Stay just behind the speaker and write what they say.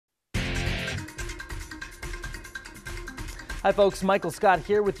Hi folks, Michael Scott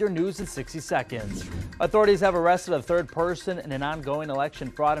here with your news in 60 seconds. Authorities have arrested a third person in an ongoing election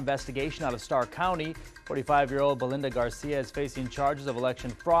fraud investigation out of STARR County. 45-year-old Belinda Garcia is facing charges of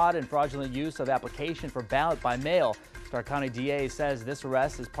election fraud and fraudulent use of application for ballot by mail. STARR County DA says this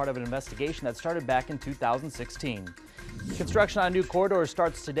arrest is part of an investigation that started back in 2016. Construction on a new corridor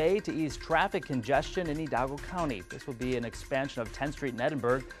starts today to ease traffic congestion in Hidalgo County. This will be an expansion of 10th Street in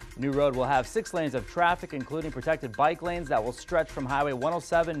Edinburg. The new road will have 6 lanes of traffic, including protected bike lanes that will stretch from Highway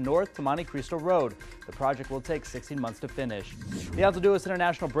 107 north to Monte Cristo Road. The project will take 16 months to finish. The ANZALDUAS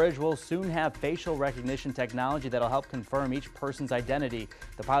International Bridge will soon have facial recognition technology that will help confirm each person's identity.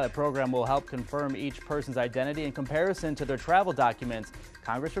 The pilot program will help confirm each person's identity in comparison to their travel documents.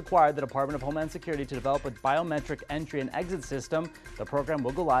 Congress required the Department of Homeland Security to develop a biometric entry and exit system. The program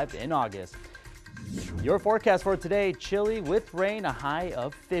will go live in August. Your forecast for today: chilly with rain, a high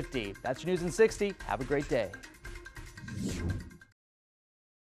of 50. That's your news in 60. Have a great day.